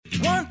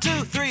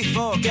3,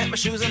 4, get my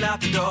shoes and out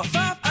the door.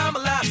 5, I'm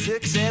alive.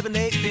 6, 7,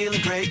 8,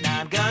 feeling great.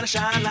 9, gonna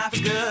shine, life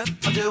is good.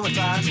 I'm doing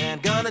fine. 10,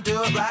 gonna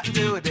do it right and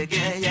do it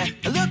again, yeah.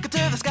 I look into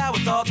the sky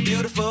with all the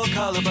beautiful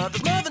color, but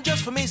there's more than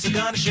just for me, so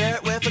gonna share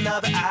it with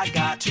another. I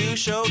got to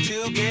show,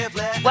 to give,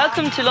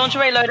 Welcome to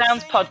Lingerie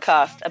Lowdowns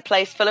podcast, a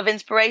place full of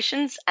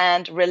inspirations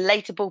and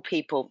relatable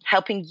people,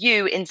 helping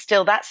you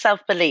instill that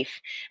self-belief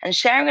and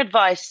sharing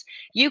advice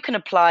you can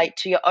apply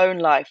to your own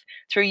life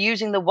through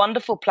using the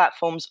wonderful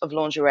platforms of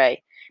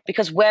lingerie.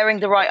 Because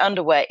wearing the right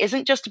underwear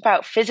isn't just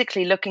about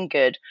physically looking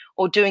good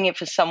or doing it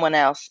for someone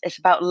else. It's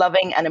about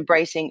loving and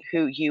embracing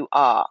who you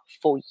are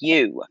for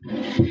you.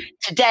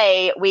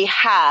 Today, we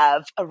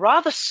have a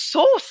rather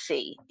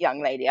saucy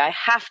young lady, I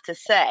have to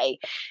say,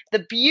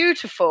 the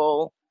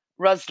beautiful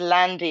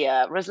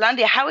Ruslandia.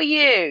 Ruslandia, how are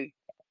you?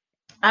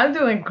 I'm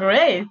doing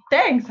great.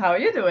 Thanks. How are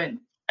you doing?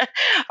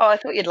 Oh, I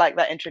thought you'd like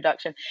that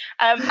introduction.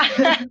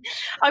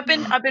 I've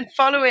been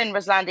following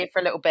Ruslandia for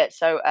a little bit,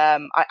 so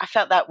I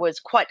felt that was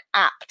quite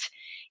apt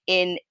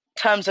in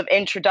terms of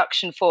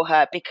introduction for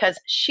her, because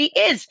she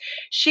is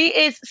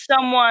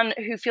someone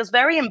who feels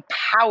very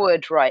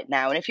empowered right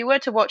now. And if you were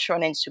to watch her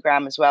on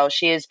Instagram as well,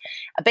 she is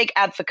a big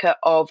advocate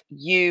of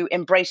you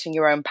embracing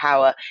your own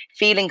power,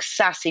 feeling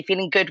sassy,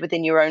 feeling good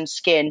within your own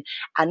skin,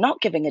 and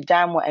not giving a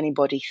damn what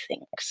anybody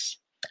thinks.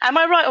 Am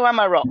I right or am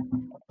I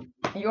wrong?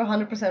 You're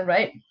 100%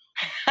 right.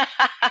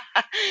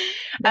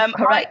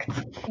 Correct.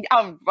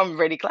 I'm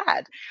really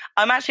glad.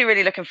 I'm actually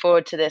really looking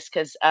forward to this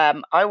because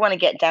I want to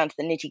get down to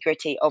the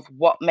nitty-gritty of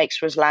what makes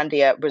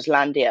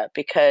Ruslandia,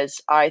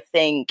 because I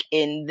think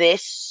in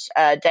this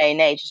day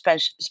and age,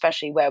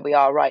 especially where we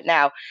are right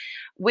now,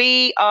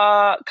 we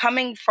are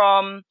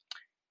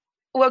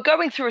we're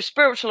going through a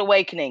spiritual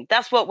awakening.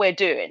 That's what we're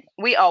doing.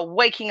 We are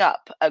waking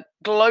up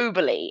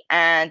globally.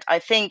 And I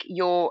think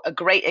you're a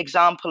great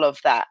example of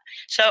that.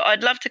 So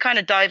I'd love to kind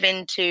of dive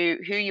into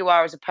who you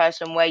are as a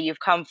person, where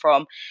you've come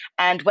from,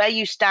 and where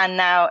you stand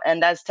now,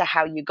 and as to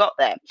how you got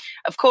there.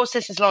 Of course,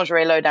 this is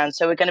Lingerie Lowdown.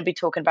 So we're going to be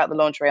talking about the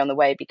lingerie on the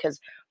way, because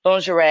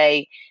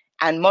lingerie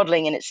and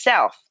modeling in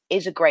itself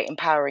is a great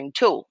empowering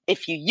tool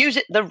if you use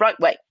it the right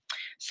way.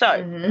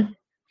 So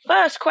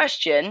First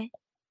question.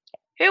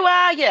 Who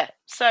are you?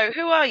 So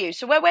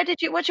where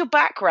did you, what's your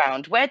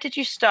background? Where did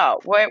you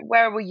start? Where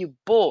were you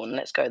born?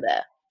 Let's go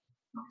there.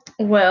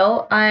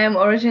 Well, I am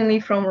originally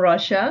from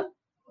Russia.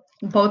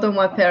 Both of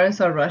my parents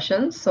are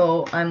Russian,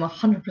 so I'm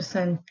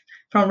 100%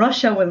 from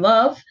Russia with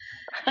love.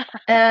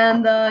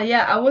 And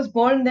I was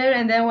born there.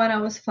 And then when I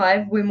was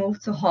 5, we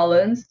moved to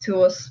Holland,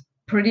 to a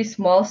pretty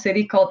small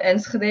city called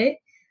Enschede.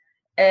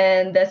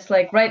 And that's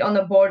like right on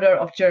the border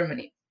of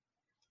Germany.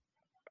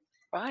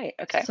 Right,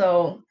 okay.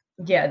 So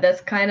yeah, that's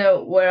kind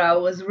of where I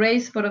was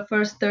raised for the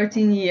first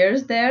 13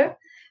 years there.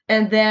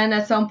 And then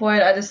at some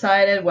point I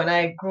decided, when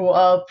I grew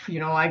up,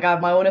 I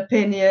got my own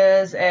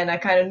opinions and I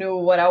kind of knew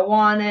what I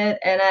wanted.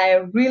 And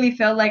I really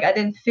felt like I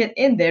didn't fit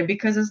in there,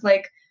 because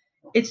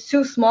it's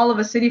too small of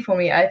a city for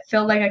me. I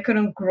felt like I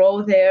couldn't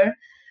grow there.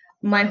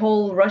 My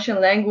whole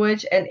Russian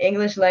language and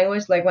English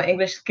language, like my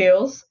English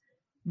skills,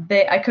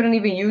 I couldn't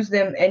even use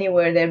them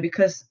anywhere there,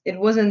 because it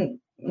wasn't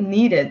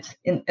needed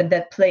at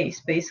that place,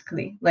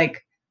 basically.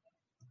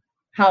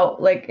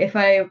 If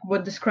I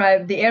would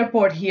describe the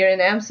airport here in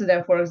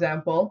Amsterdam, for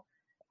example,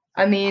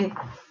 I mean,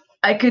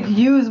 I could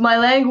use my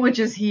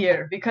languages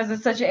here because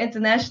it's such an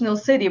international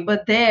city,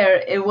 but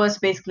there it was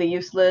basically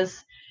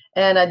useless,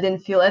 and I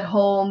didn't feel at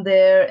home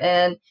there,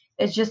 and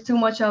it's just too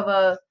much of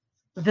a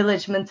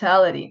village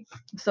mentality.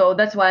 So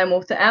that's why I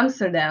moved to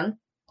Amsterdam,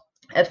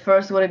 at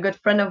first with a good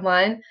friend of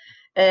mine,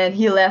 and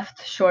he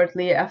left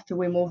shortly after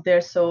we moved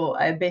there. So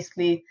I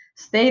basically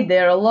stayed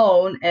there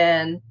alone,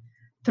 and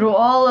through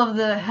all of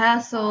the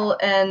hassle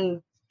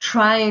and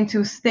trying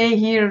to stay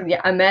here,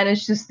 I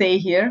managed to stay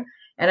here.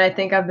 And I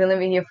think I've been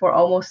living here for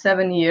almost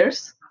 7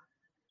 years.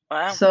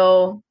 Wow.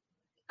 So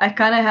I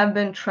kind of have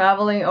been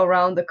traveling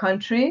around the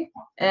country.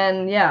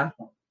 And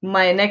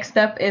my next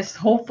step is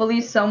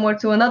hopefully somewhere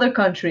to another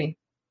country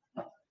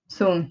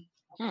soon.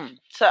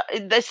 So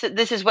this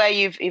is where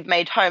you've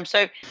made home.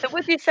 So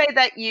would you say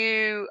that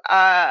you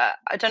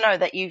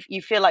that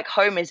you feel like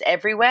home is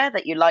everywhere,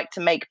 that you like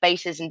to make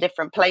bases in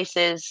different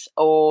places,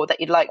 or that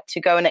you'd like to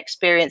go and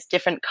experience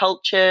different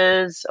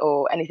cultures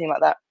or anything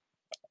like that?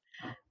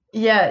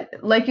 Yeah,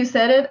 like you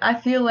said it, I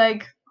feel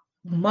like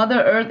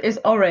Mother Earth is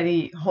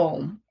already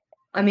home.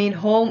 I mean,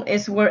 home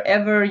is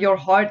wherever your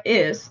heart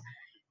is.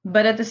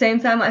 But at the same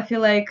time, I feel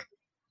like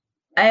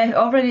I've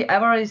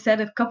already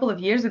said it a couple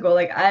of years ago,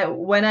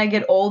 when I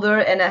get older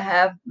and I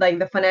have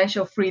the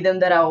financial freedom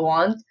that I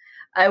want,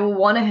 I will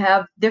want to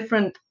have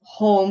different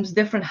homes,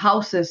 different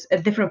houses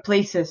at different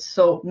places.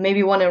 So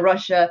maybe one in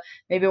Russia,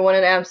 maybe one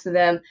in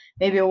Amsterdam,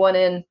 maybe one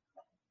in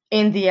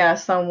India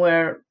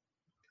somewhere,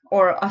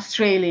 or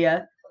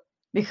Australia,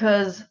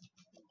 because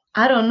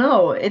I don't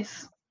know,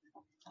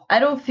 I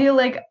don't feel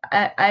like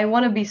I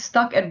want to be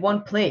stuck at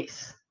one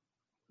place,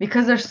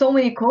 because there's so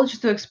many cultures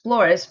to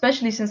explore,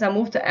 especially since I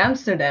moved to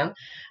Amsterdam.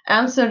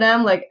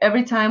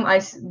 Every time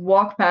I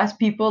walk past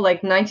people,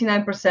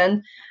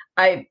 99%,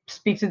 I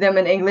speak to them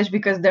in English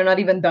because they're not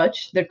even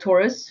Dutch. They're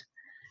tourists,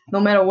 no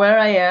matter where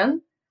I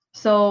am.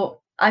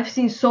 So I've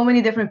seen so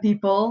many different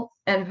people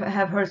and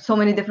have heard so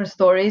many different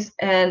stories,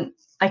 and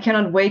I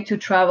cannot wait to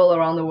travel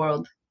around the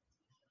world.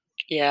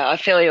 Yeah, I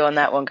feel you on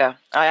that one, girl.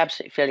 I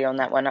absolutely feel you on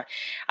that one.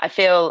 I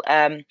feel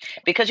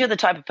because you're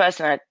the type of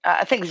person,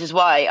 I think this is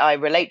why I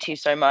relate to you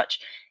so much.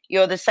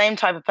 You're the same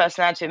type of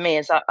personality with me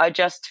as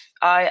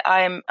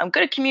I'm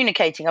good at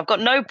communicating. I've got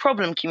no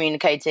problem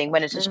communicating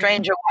when it's a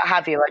stranger or what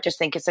have you. I just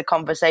think it's a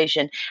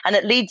conversation, and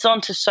it leads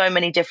on to so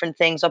many different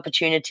things,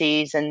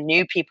 opportunities, and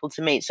new people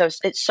to meet. So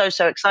it's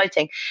so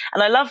exciting,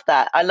 and I love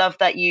that. I love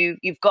that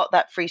you've got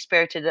that free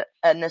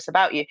spiritedness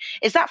about you.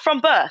 Is that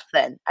from birth?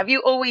 Then have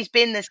you always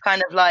been this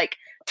kind of like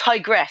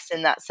tigress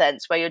in that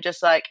sense, where you're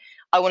just like,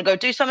 I want to go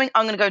do something.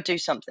 I'm going to go do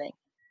something.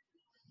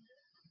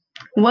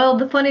 Well,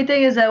 the funny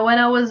thing is that when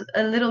I was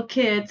a little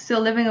kid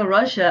still living in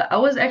Russia, I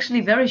was actually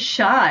very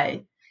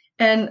shy.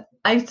 And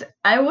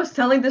I was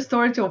telling this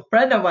story to a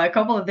friend of mine a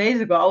couple of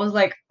days ago. I was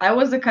like, I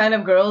was the kind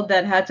of girl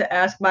that had to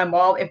ask my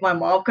mom if my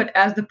mom could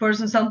ask the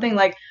person something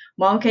like,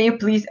 Mom, can you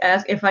please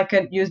ask if I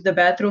could use the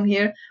bathroom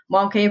here?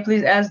 Mom, can you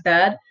please ask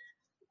Dad?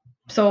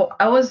 So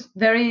I was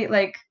very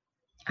like,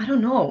 I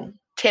don't know.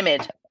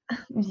 Timid.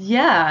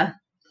 Yeah.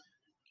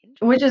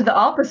 Which is the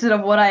opposite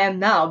of what I am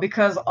now,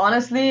 because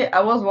honestly,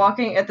 I was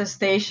walking at the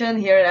station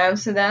here in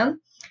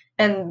Amsterdam,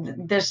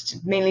 and there's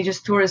mainly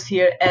just tourists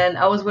here, and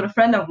I was with a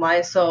friend of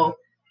mine, so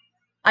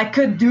I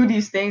could do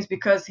these things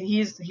because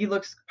he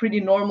looks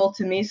pretty normal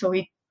to me, so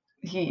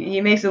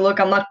he makes it look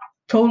I'm not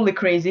totally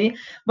crazy.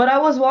 But I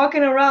was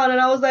walking around and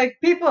I was like,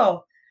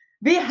 people,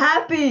 be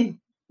happy.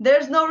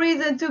 There's no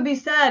reason to be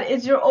sad.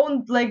 It's your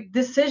own like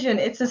decision.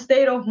 It's a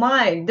state of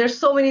mind. There's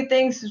so many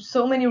things,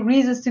 so many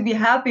reasons to be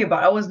happy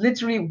about. I was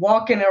literally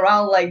walking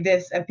around like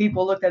this, and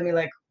people looked at me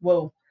like,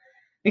 whoa.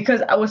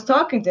 Because I was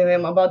talking to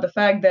him about the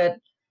fact that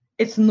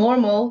it's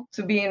normal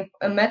to be in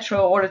a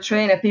metro or a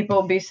train and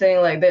people be saying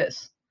like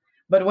this.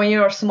 But when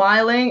you're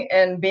smiling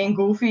and being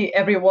goofy,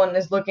 everyone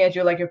is looking at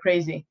you like you're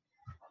crazy.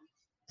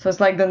 So it's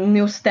like the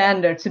new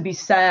standard to be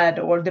sad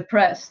or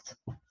depressed.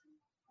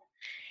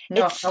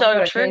 No, It's I'm so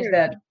gonna change true.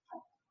 that.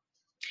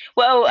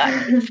 Well,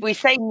 we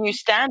say new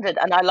standard,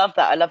 and I love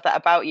that. I love that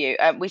about you.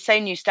 We say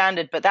new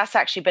standard, but that's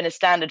actually been a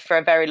standard for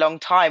a very long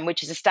time,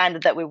 which is a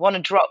standard that we want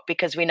to drop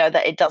because we know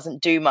that it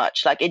doesn't do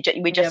much. Like we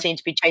just Yep. seem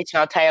to be chasing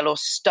our tail or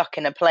stuck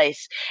in a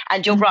place.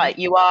 And you're Mhm. right.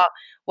 You are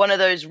one of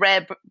those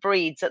rare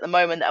breeds at the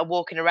moment that are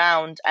walking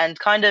around and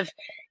kind of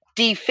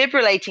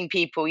defibrillating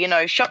people,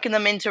 shocking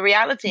them into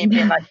reality and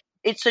being like,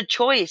 it's a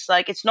choice.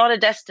 Like it's not a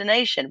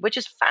destination, which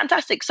is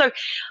fantastic. So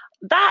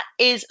that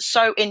is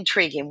so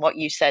intriguing what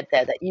you said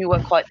there, that you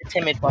were quite the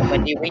timid one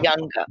when you were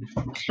younger.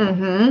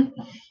 Mhm.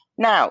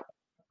 Now,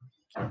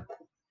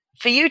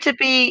 for you to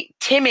be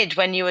timid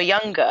when you were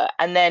younger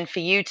and then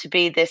for you to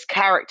be this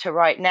character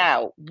right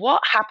now,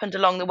 what happened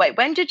along the way?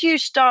 When did you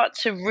start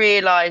to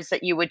realize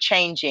that you were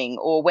changing?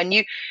 Or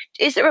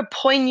is there a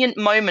poignant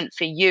moment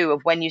for you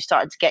of when you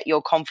started to get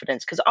your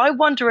confidence? Because I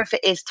wonder if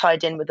it is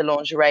tied in with the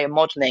lingerie and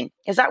modeling.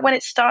 Is that when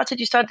it started?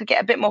 You started to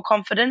get a bit more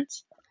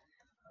confidence?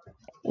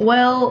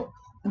 Well,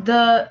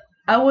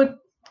 I would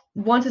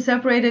want to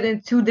separate it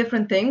in two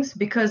different things,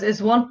 because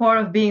it's one part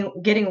of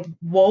getting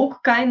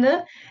woke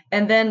kinda,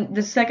 and then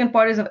the second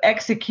part is of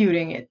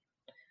executing it.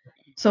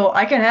 So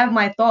I can have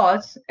my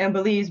thoughts and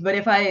beliefs, but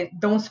if I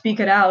don't speak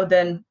it out,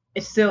 then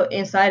it's still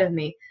inside of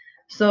me.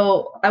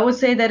 So I would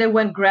say that it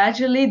went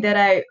gradually, that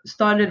I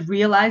started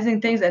realizing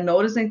things and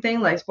noticing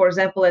things. Like, for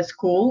example, at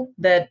school,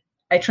 that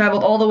I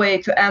traveled all the way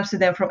to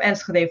Amsterdam from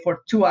Enschede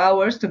for 2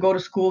 hours to go to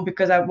school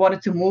because I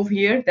wanted to move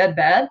here that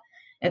bad.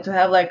 And to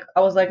have I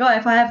was like, oh,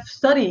 if I have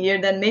study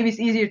here, then maybe it's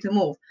easier to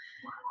move.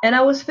 And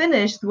I was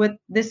finished with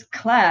this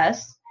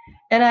class,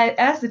 and I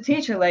asked the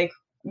teacher, like,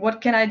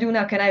 what can I do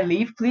now? Can I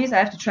leave, please? I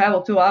have to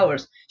travel 2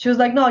 hours. She was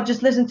like, no,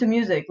 just listen to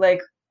music.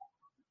 Like,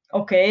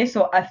 okay,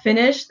 so I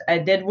finished. I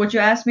did what you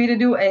asked me to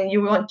do,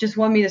 and just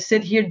want me to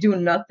sit here, do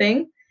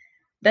nothing.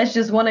 That's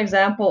just one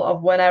example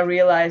of when I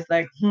realized,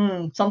 like,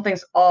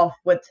 something's off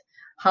with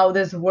how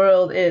this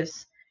world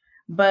is.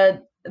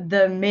 But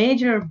the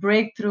major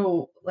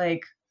breakthrough,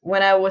 like,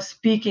 when I was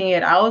speaking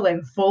it out, like,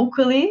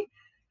 vocally,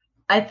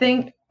 I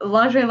think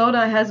Lingerie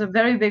Loda has a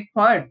very big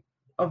part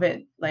of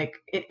it. Like,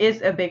 it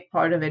is a big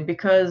part of it,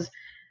 because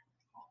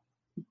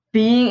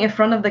being in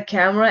front of the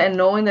camera and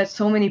knowing that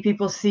so many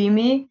people see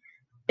me,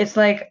 it's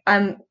like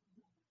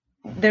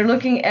they're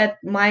looking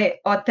at my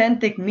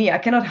authentic me. I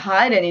cannot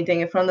hide anything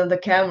in front of the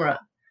camera.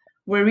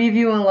 We're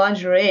reviewing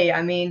lingerie.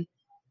 I mean,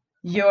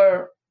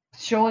 you're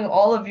showing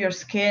all of your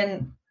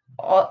skin,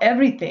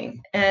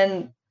 everything.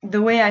 And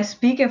the way I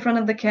speak in front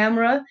of the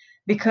camera,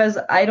 because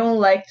I don't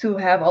like to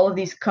have all of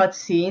these cut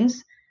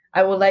scenes,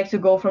 I would like to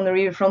go from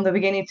the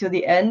beginning to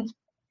the end.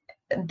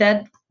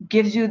 That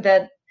gives you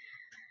that.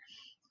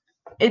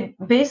 It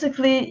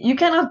basically, you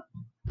cannot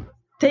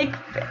take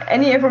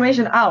any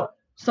information out,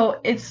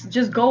 so it's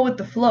just go with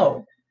the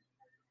flow.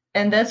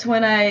 And that's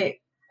when I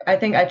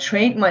think I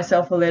trained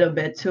myself a little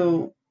bit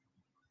to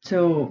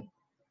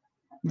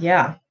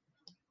yeah,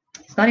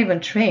 it's not even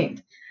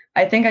trained.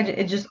 I think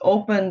it just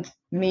opened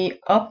me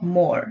up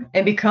more.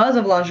 And because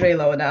of Lingerie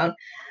Lowdown,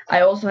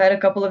 I also had a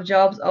couple of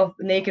jobs of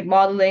naked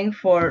modeling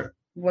for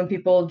when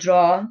people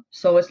draw.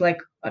 So it's like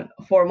a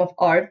form of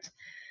art.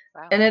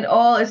 Wow. And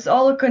it's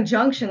all a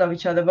conjunction of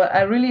each other. But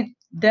I really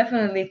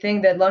definitely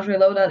think that Lingerie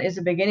Lowdown is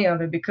the beginning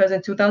of it, because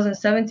in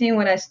 2017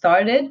 when I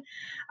started,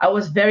 I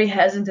was very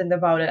hesitant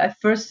about it. I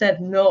first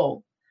said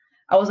no.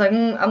 I was like,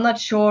 I'm not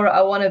sure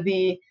I want to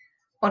be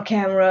on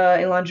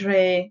camera in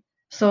lingerie.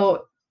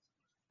 So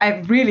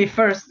I really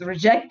first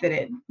rejected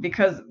it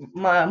because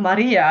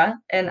Maria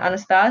and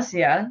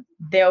Anastasia,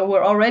 they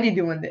were already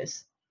doing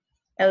this.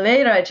 And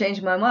later I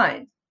changed my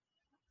mind.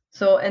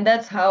 So, and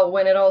that's how,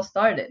 when it all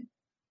started.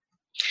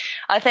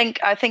 I think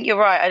you're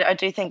right. I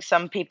do think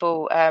some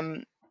people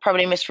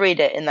probably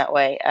misread it in that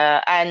way,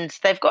 and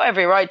they've got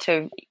every right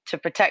to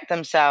protect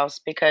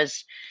themselves,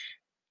 because,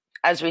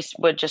 as we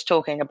were just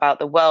talking about,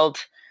 the world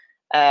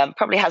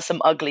probably has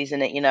some uglies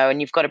in it,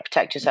 and you've got to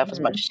protect yourself as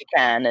much as you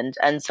can.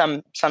 And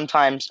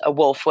sometimes a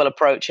wolf will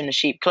approach in a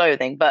sheep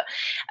clothing. But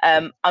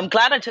I'm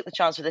glad I took the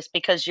chance with this,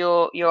 because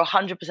you're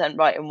 100%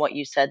 right in what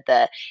you said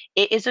there.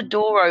 It is a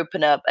door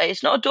opener.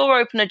 It's not a door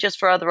opener just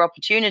for other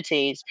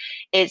opportunities.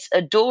 It's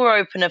a door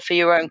opener for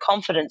your own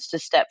confidence to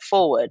step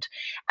forward.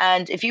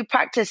 And if you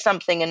practice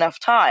something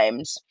enough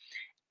times,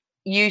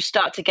 you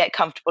start to get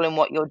comfortable in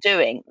what you're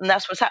doing. And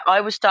that's what's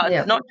I was starting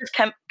to not just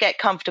get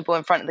comfortable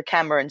in front of the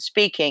camera and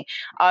speaking.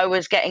 I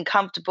was getting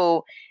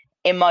comfortable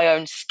in my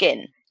own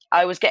skin.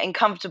 I was getting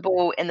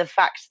comfortable in the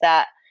fact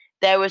that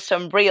there was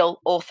some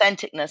real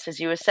authenticness, as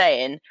you were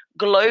saying,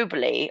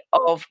 globally,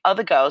 of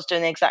other girls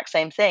doing the exact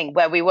same thing,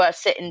 where we were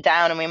sitting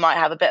down and we might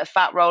have a bit of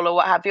fat roll or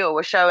what have you, or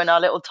we're showing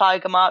our little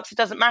tiger marks. It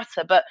doesn't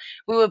matter, but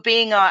we were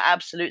being our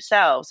absolute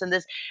selves. And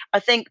I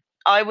think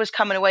I was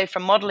coming away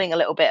from modeling a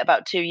little bit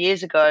about 2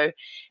 years ago,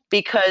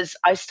 because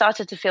I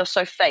started to feel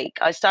so fake.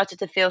 I started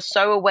to feel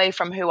so away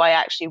from who I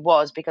actually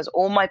was, because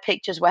all my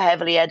pictures were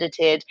heavily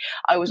edited.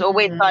 I was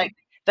always like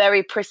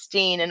very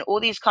pristine, and all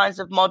these kinds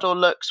of model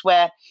looks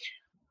where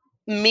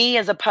me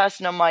as a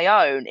person on my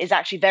own is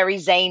actually very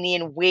zany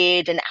and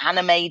weird and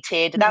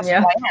animated. That's who I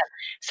am.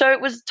 So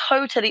it was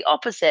totally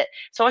opposite.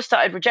 So I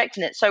started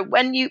rejecting it. So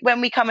when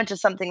we come into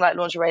something like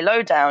Lingerie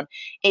Lowdown,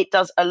 it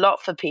does a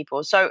lot for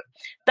people. So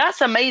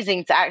that's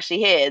amazing to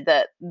actually hear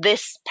that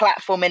this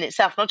platform in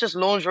itself, not just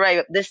lingerie,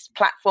 but this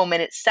platform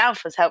in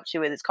itself has helped you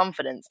with its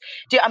confidence.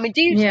 Do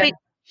you speak?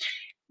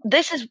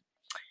 This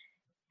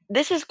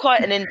is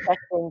quite an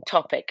interesting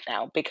topic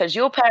now, because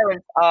your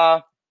parents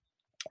are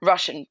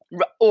Russian,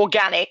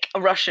 organic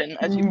Russian,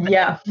 as you put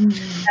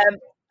it.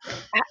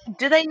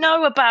 Do they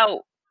know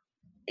about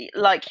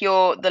like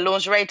the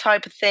lingerie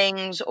type of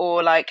things,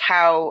 or like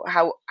how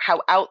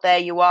out there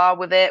you are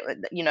with it?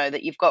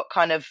 That you've got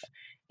kind of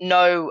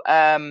no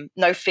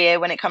fear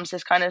when it comes to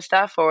this kind of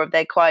stuff, or are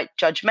they quite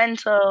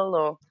judgmental?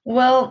 Or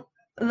well,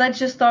 let's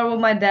just start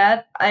with my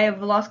dad. I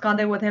have lost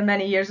contact with him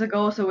many years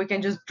ago, so we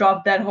can just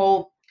drop that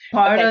whole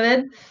part of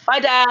it. Bye,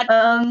 Dad.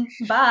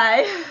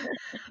 Bye.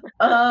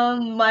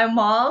 My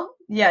mom,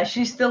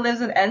 she still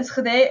lives in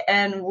Enschede,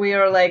 and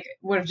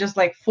we're just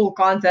like full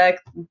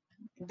contact.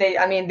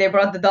 They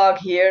brought the dog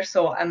here,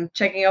 so I'm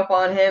checking up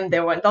on him. They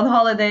went on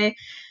holiday,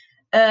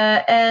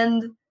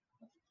 and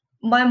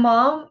my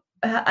mom,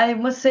 I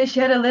must say, she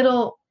had a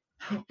little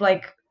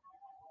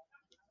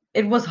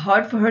it was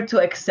hard for her to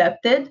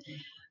accept it,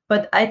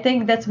 but I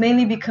think that's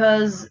mainly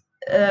because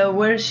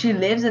where she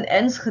lives in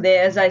Enschede,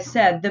 as I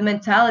said, the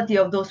mentality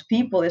of those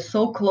people is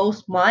so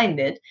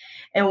close-minded,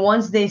 and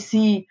once they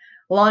see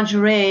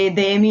lingerie,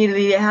 they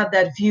immediately have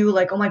that view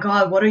like, oh my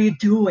God, what are you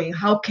doing?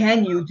 How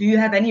can you? Do you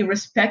have any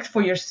respect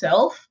for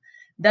yourself?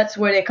 That's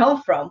where they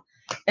come from.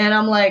 And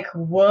I'm like,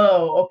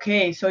 whoa,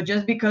 okay, so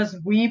just because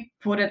we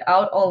put it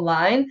out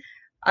online,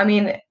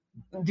 do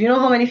you know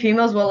how many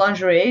females wear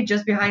lingerie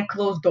just behind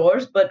closed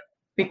doors? But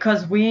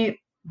because we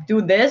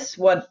do this,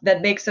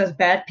 that makes us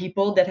bad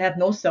people that have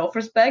no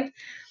self-respect.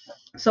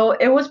 So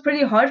it was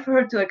pretty hard for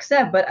her to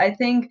accept. But I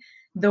think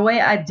the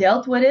way I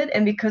dealt with it,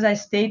 and because I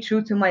stayed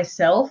true to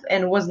myself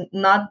and was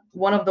not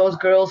one of those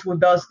girls who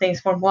does things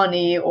for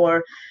money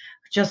or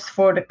just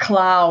for the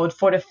cloud,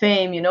 for the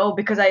fame,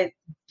 because I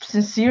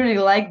sincerely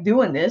like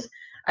doing this,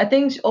 I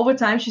think over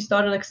time she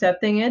started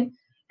accepting it,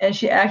 and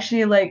she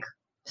actually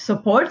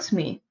supports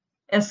me.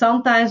 And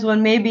sometimes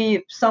when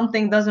maybe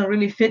something doesn't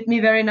really fit me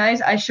very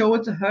nice, I show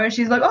it to her, and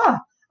she's like, oh,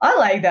 I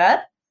like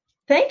that.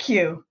 Thank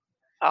you.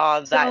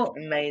 Oh, that's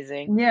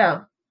amazing.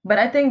 Yeah. But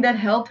I think that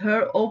helped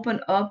her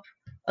open up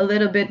a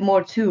little bit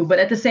more too. But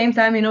at the same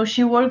time,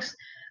 she works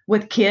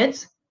with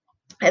kids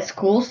at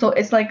school. So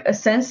it's like a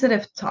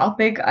sensitive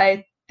topic,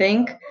 I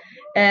think.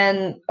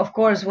 And of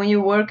course, when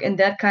you work in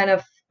that kind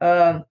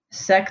of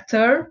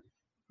sector,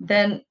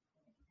 then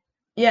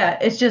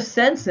it's just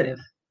sensitive,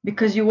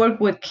 because you work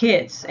with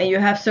kids and you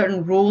have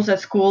certain rules at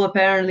school,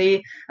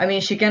 apparently.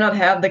 She cannot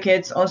have the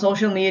kids on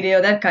social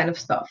media, that kind of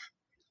stuff.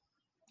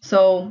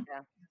 So,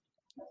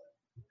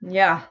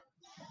 yeah.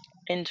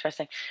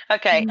 Interesting.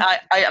 Okay,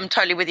 I'm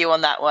totally with you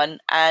on that one,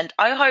 and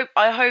I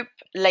hope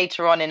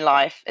later on in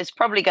life, it's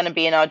probably going to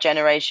be in our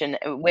generation,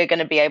 we're going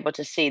to be able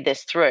to see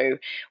this through,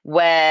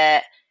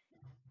 where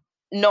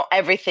not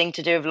everything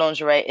to do with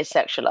lingerie is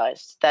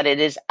sexualized, that it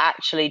is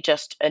actually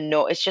just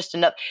it's just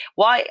another.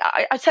 Why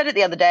I said it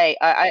the other day.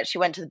 I actually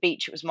went to the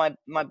beach. It was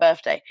my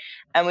birthday,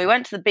 and we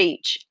went to the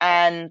beach,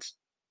 and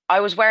I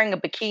was wearing a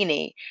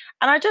bikini,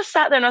 and I just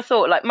sat there and I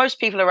thought, like, most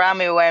people around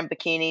me were wearing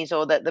bikinis,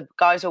 or that the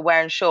guys were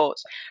wearing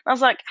shorts. And I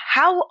was like,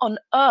 how on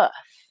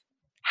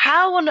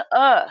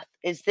earth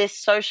is this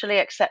socially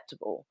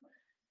acceptable?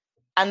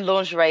 And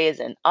lingerie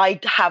isn't. I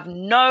have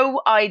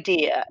no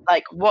idea,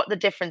 like, what the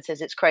difference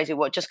is. It's crazy.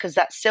 What, just because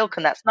that's silk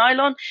and that's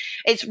nylon?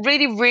 It's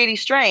really, really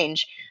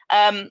strange.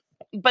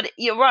 But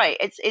you're right.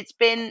 It's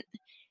been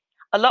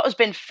a lot has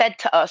been fed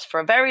to us for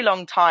a very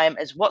long time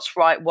as what's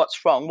right,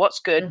 what's wrong,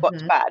 what's good,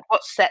 what's bad,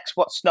 what's sex,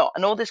 what's not,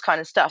 and all this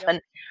kind of stuff.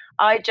 And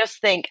I just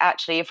think,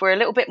 actually, if we're a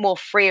little bit more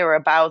freer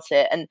about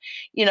it, and,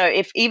 you know,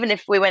 even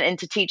if we went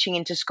into teaching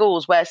into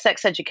schools where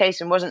sex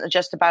education wasn't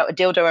just about a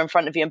dildo in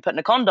front of you and putting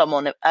a condom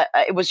on it,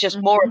 it was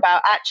just more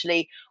about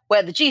actually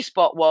where the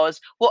G-spot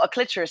was, what a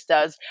clitoris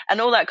does, and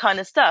all that kind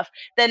of stuff,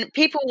 then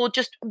people will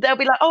they'll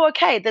be like, oh,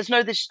 okay, there's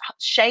no this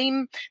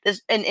shame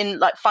there's in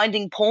like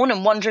finding porn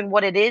and wondering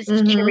what it is,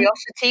 this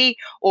curiosity,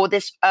 or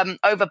this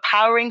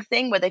overpowering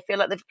thing where they feel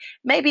like they've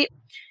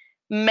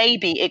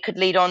maybe it could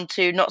lead on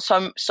to not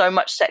so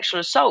much sexual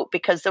assault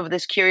because of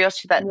this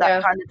curiosity, that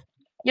kind of,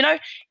 you know,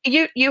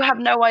 you have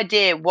no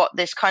idea what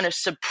this kind of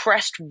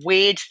suppressed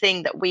weird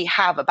thing that we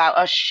have about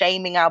us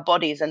shaming our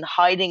bodies and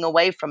hiding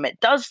away from it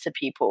does to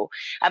people.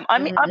 I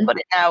mean, I've got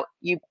it now.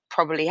 You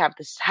probably have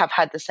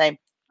had the same.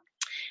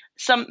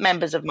 Some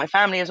members of my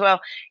family as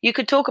well. You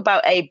could talk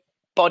about a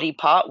body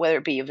part, whether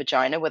it be a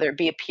vagina, whether it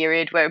be a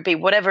period, whether it be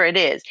whatever it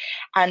is,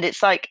 and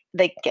it's like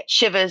they get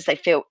shivers, they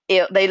feel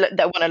ill, they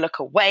want to look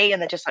away,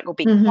 and they're just like, "Oh,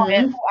 be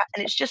quiet," and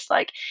it's just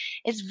like,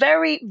 it's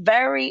very,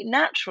 very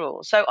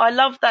natural. So I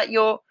love that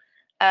your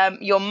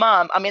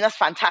mum. I mean, that's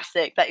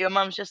fantastic that your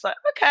mum's just like,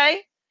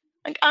 okay,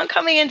 I'm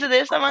coming into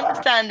this, I'm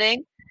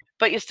understanding,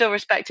 but you're still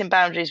respecting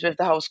boundaries with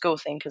the whole school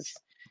thing, because,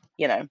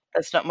 you know,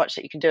 there's not much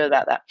that you can do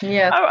about that.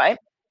 Yeah. All right,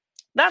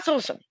 that's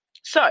awesome.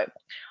 So,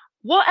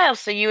 what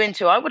else are you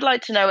into? I would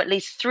like to know at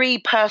least 3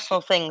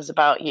 personal things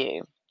about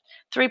you.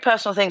 3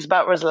 personal things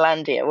about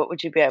Ruslandia. What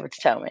would you be able to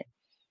tell me?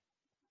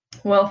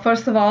 Well,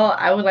 first of all,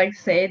 I would like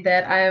to say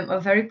that I am a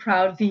very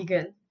proud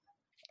vegan.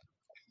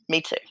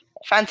 Me too.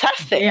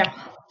 Fantastic. Yeah.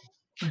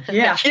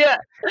 Yeah. Yeah.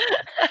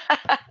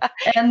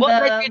 And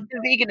what led you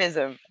to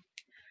veganism?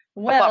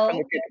 Apart from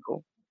the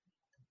typical.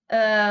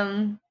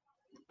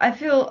 I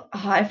feel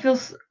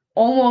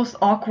almost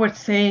awkward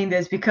saying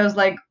this, because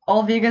like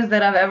all vegans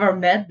that I've ever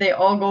met, they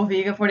all go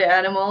vegan for the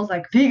animals,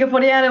 like vegan for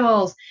the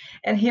animals,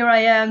 and here I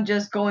am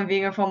just going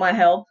vegan for my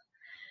health.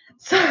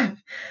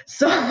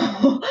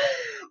 So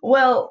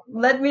well,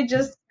 let me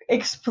just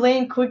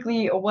explain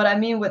quickly what I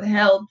mean with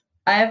health.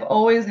 I've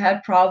always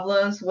had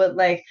problems with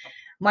like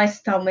my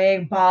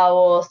stomach,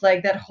 bowels,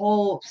 like that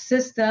whole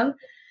system.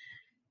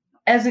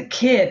 As a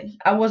kid,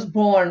 I was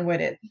born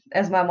with it,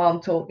 as my mom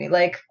told me.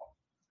 Like,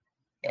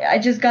 I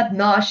just got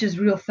nauseous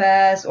real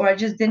fast, or I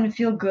just didn't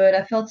feel good.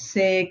 I felt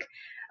sick.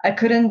 I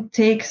couldn't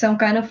take some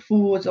kind of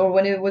foods, or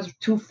when it was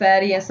too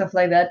fatty and stuff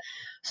like that.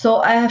 So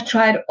I have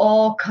tried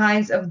all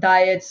kinds of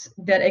diets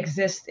that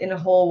exist in the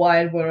whole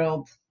wide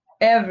world,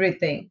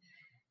 everything.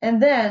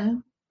 And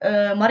then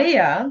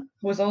Maria,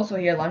 who was also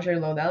here at Lingerie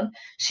Lowdown,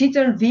 she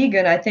turned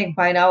vegan, I think,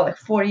 by now, like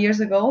 4 years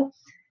ago.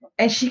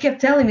 And she kept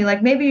telling me,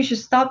 like, maybe you should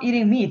stop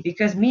eating meat,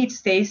 because meat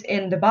stays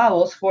in the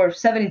bowels for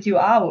 72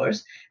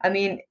 hours. I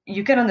mean,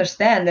 you can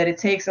understand that it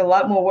takes a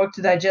lot more work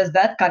to digest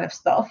that kind of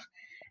stuff.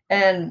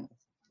 And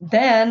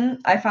then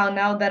I found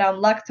out that I'm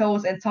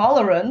lactose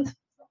intolerant.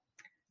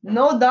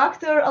 No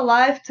doctor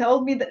alive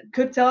told me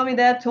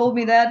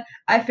that.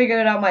 I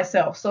figured it out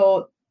myself.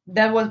 So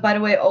that was, by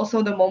the way,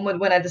 also the moment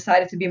when I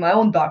decided to be my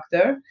own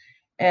doctor,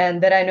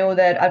 and that I know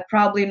that I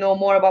probably know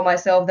more about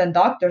myself than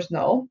doctors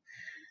know.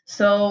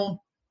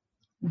 So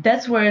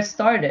that's where it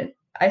started.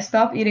 I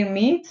stopped eating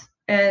meat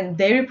and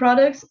dairy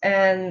products,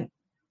 and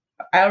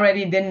I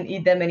already didn't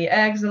eat that many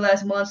eggs the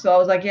last month, so I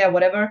was like, yeah,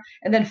 whatever.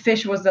 And then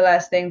fish was the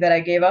last thing that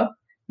I gave up,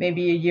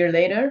 maybe a year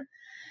later,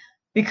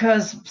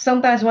 because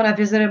sometimes when I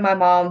visited my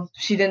mom,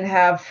 she didn't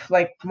have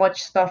like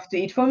much stuff to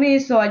eat for me,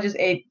 so I just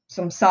ate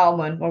some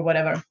salmon or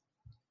whatever.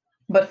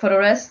 But for the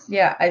rest,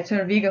 yeah, I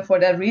turned vegan for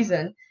that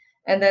reason.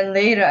 And then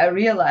later I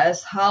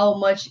realized how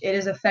much it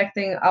is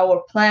affecting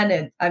our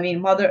planet. I mean,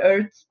 Mother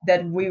Earth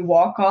that we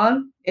walk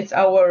on, it's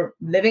our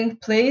living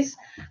place,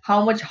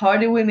 how much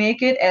harder we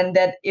make it. And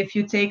that if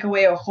you take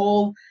away a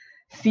whole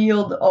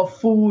field of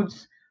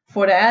foods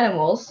for the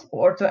animals,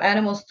 or to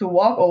animals to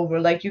walk over,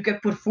 like you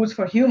could put foods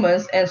for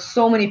humans and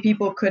so many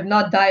people could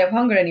not die of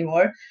hunger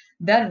anymore,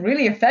 that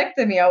really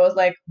affected me. I was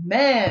like,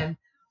 man,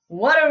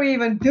 what are we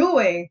even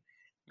doing?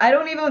 I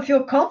don't even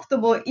feel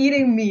comfortable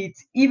eating meat,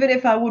 even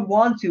if I would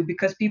want to,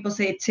 because people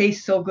say it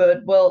tastes so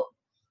good. Well,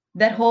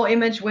 that whole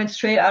image went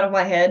straight out of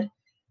my head.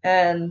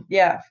 And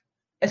yeah,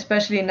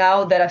 especially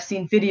now that I've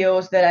seen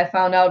videos, that I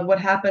found out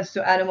what happens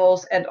to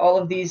animals at all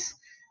of these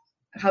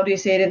how do you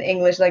say it in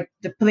English? Like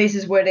the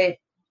places where they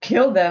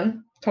kill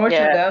them,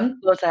 torture them.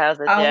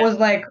 Slaughterhouses. I was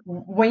like,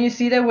 when you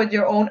see that with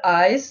your own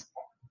eyes,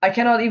 I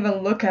cannot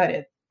even look at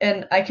it,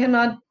 and I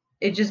cannot.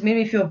 It just made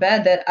me feel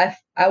bad that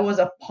I was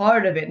a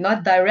part of it,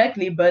 not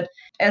directly, but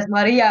as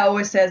Maria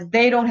always says,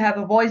 they don't have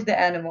a voice, the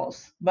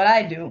animals, but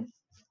I do.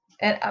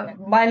 And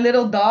my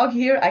little dog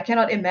here, I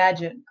cannot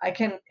imagine. I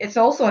can. It's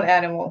also an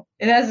animal.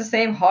 It has the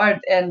same heart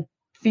and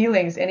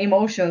feelings and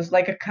emotions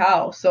like a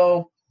cow.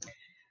 So,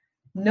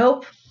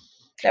 nope,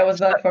 that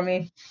was not for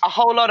me. A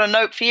whole lot of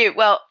nope for you.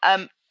 Well,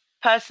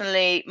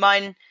 personally,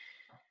 mine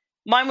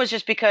was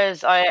just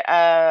because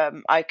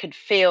I could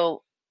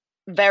feel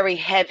very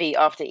heavy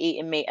after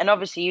eating meat, and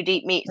obviously you'd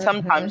eat meat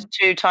sometimes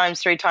 2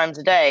 times, 3 times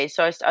a day.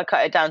 So I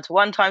cut it down to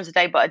 1 time a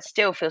day, but I'd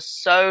still feel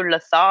so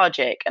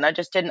lethargic, and I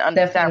just didn't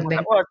understand what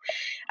that was.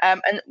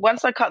 And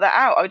once I cut that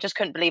out, I just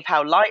couldn't believe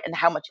how light and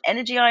how much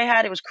energy I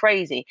had. It was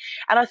crazy,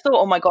 and I thought,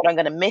 oh my god, I'm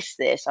going to miss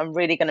this. I'm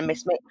really going to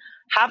miss meat.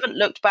 Haven't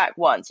looked back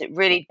once. It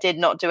really did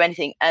not do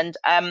anything, and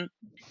I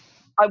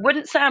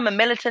wouldn't say I'm a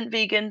militant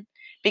vegan.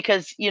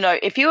 Because, you know,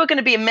 if you are going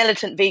to be a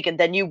militant vegan,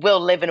 then you will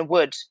live in the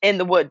woods, in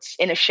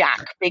a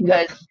shack,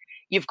 because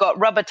you've got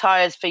rubber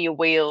tires for your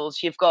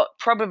wheels. You've got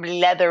probably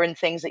leather and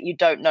things that you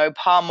don't know,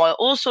 palm oil,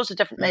 all sorts of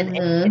different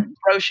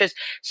brochures.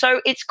 So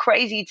it's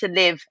crazy to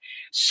live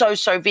so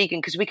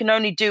vegan, because we can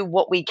only do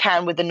what we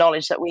can with the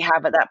knowledge that we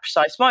have at that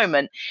precise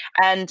moment.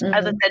 And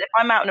as I said, if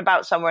I'm out and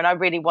about somewhere and I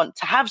really want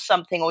to have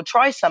something or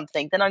try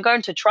something, then I'm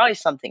going to try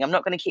something. I'm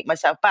not going to keep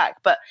myself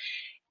back. But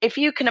if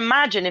you can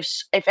imagine,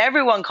 if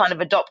everyone kind of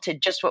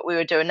adopted just what we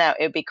were doing now,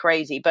 it would be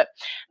crazy. But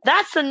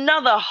that's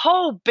another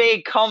whole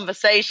big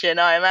conversation,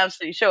 I am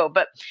absolutely sure.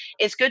 But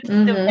it's good to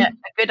still get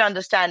a good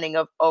understanding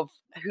of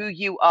who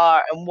you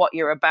are and what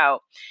you're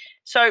about.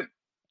 So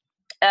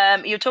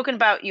you're talking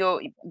about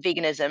your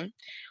veganism.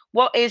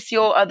 What is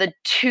your other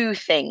 2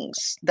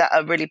 things that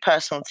are really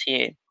personal to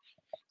you?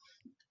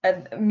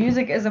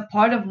 Music is a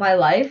part of my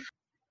life.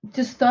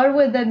 To start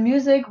with, that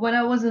music, when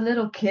I was a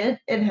little kid,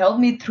 it helped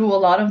me through a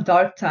lot of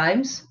dark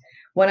times.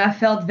 When I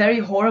felt very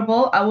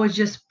horrible, I would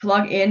just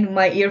plug in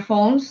my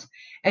earphones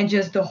and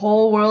just the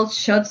whole world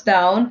shuts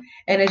down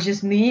and it's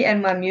just me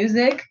and my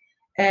music.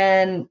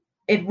 And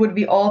it would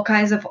be all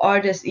kinds of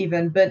artists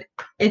even, but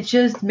it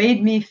just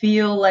made me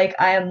feel like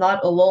I am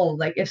not alone.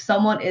 Like if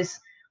someone is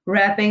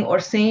rapping or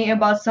singing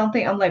about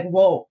something, I'm like,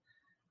 whoa,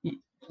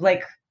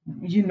 like,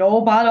 you know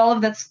about all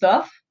of that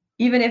stuff?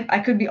 Even if I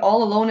could be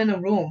all alone in a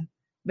room,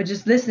 but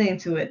just listening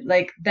to it,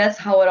 like that's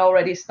how it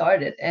already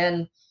started.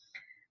 And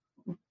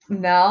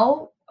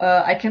now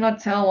I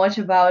cannot tell much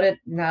about it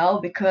now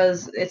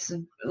because it's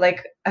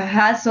like a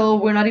hassle.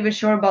 We're not even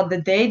sure about the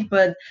date,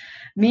 but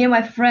me and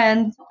my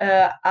friend,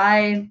 well,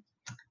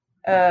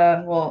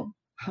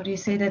 how do you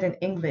say that in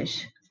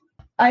English?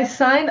 I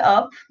signed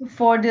up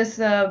for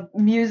this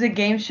music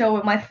game show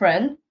with my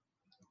friend,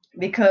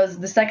 because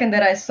the second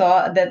that I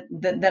saw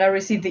that I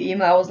received the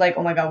email, I was like,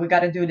 oh my god, we got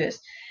to do this.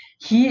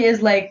 He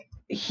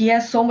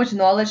has so much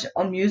knowledge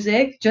on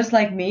music, just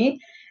like me.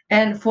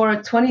 And for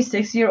a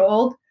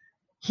 26-year-old,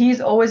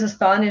 he's always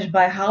astonished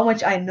by how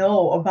much I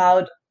know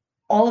about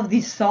all of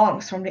these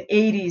songs from the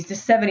 80s, the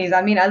 70s.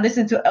 I mean, I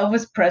listened to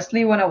Elvis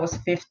Presley when I was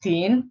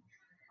 15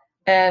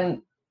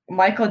 and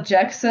Michael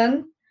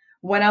Jackson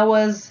when I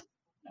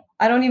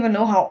don't even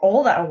know how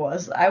old I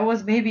was. I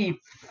was maybe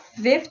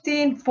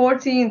 15,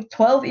 14,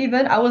 12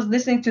 even. I was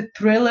listening to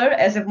Thriller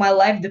as if my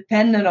life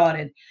depended on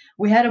it.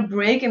 We had a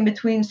break in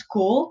between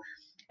school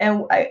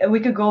and we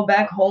could go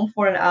back home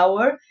for an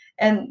hour,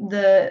 and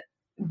the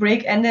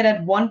break ended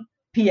at 1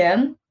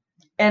 p.m.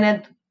 and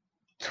at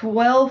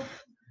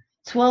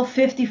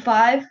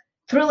 12:55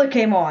 Thriller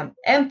came on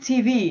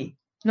MTV.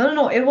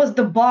 No, it was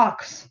the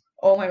box.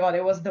 Oh my god,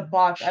 it was the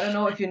box. I don't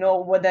know if you know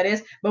what that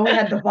is, but we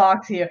had the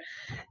box here.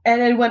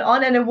 And it went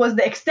on, and it was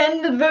the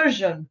extended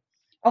version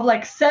of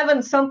like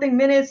 7 something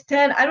minutes,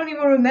 10, I don't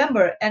even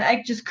remember. And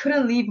I just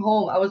couldn't leave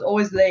home. I was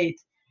always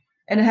late,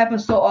 and it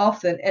happened so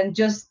often. And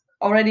just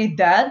already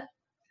that,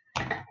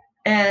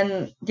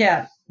 and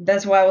yeah,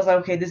 that's why I was like,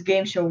 okay, this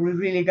game show, we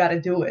really got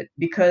to do it,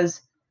 because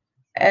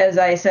as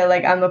I said,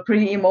 like I'm a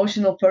pretty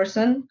emotional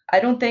person. I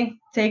don't take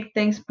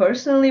things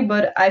personally,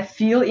 but I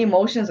feel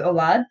emotions a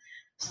lot.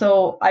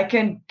 So I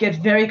can get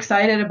very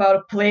excited about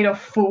a plate of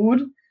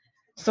food.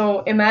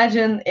 So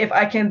imagine if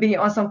I can be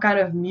on some kind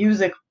of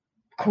music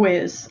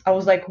quiz. I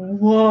was like,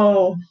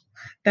 whoa,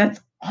 that's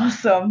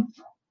awesome.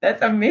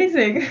 That's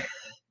amazing.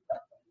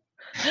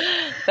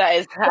 That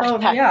is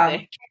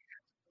fantastic.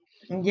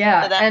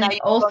 Yeah. And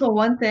also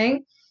one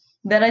thing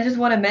that I just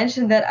want to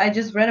mention that I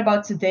just read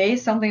about today,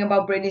 something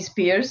about Britney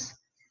Spears,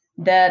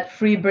 that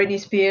Free Britney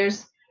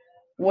Spears.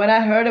 When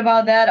I heard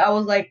about that, I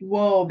was like,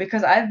 whoa,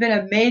 because I've been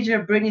a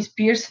major Britney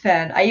Spears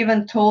fan. I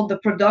even told the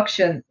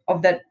production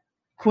of that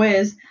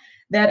quiz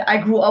that I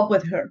grew up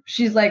with her.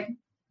 She's like,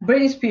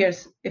 Britney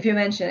Spears, if you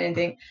mention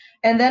anything.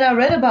 And then I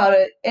read about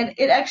it, and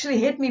it actually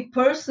hit me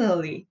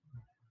personally.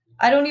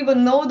 I don't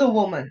even know the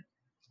woman.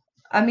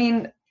 I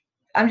mean,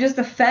 I'm just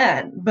a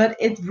fan, but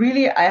it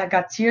really, I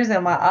got tears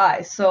in my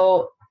eyes.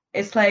 So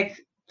it's like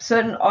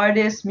certain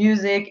artists,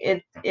 music,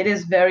 it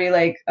is very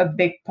like a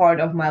big part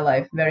of my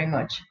life, very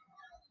much.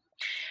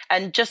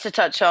 And just to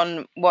touch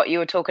on what you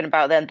were talking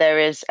about then, there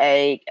is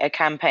a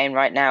campaign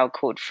right now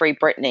called Free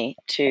Britney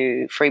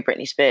to free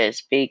Britney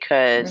Spears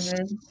because,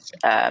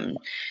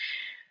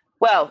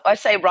 well, I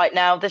say right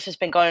now, this has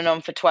been going on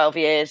for 12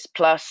 years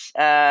plus.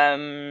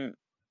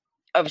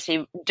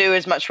 Obviously, do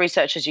as much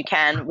research as you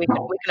can. We can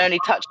only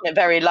touch on it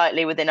very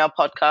lightly within our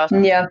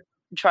podcast. Yeah.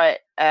 Try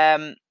it.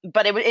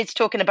 But it's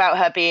talking about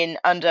her being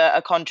under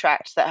a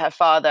contract that her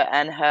father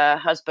and her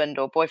husband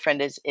or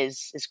boyfriend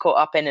is caught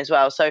up in as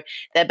well. So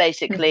they're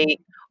basically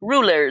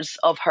rulers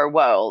of her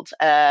world.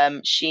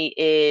 She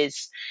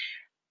is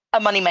a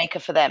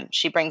moneymaker for them.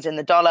 She brings in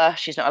the dollar.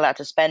 She's not allowed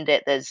to spend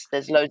it. There's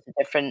loads of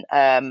different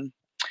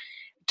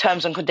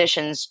terms and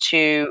conditions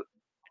to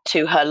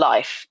her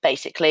life,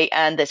 basically,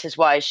 and this is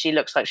why she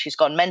looks like she's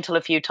gone mental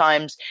a few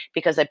times,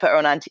 because they put her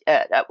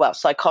on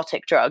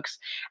psychotic drugs,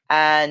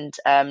 and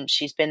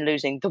she's been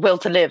losing the will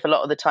to live a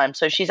lot of the time.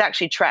 So she's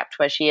actually trapped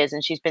where she is,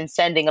 and she's been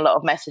sending a lot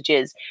of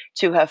messages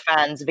to her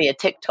fans via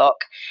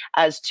TikTok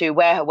as to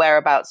where her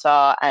whereabouts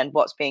are and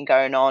what's been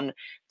going on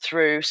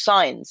through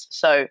signs.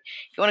 So if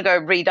you want to go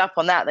read up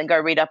on that, then go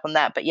read up on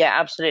that. But yeah,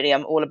 absolutely,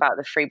 I'm all about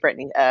the Free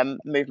Britney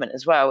movement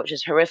as well, which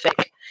is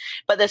horrific.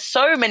 But there's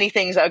so many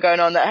things that are going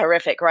on that are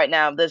horrific right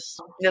now. There's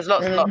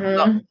lots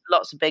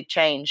of big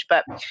change.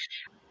 But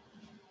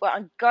well,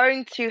 I'm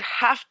going to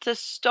have to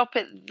stop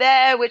it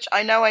there, which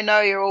I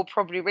know you're all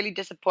probably really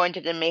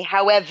disappointed in me.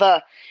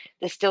 However,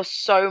 there's still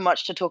so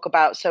much to talk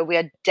about. So we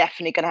are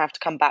definitely going to have to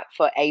come back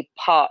for a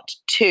part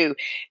 2.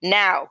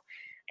 Now,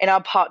 in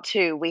our part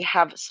 2, we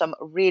have some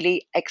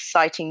really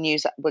exciting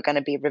news that we're going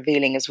to be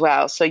revealing as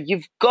well. So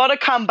you've got to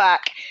come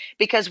back,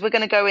 because we're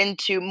going to go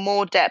into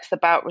more depth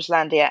about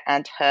Ruslandia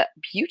and her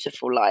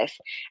beautiful life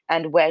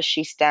and where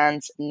she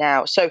stands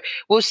now. So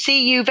we'll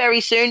see you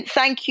very soon.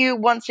 Thank you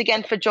once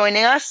again for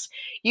joining us.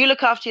 You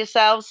look after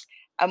yourselves,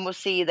 and we'll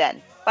see you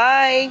then.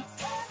 Bye.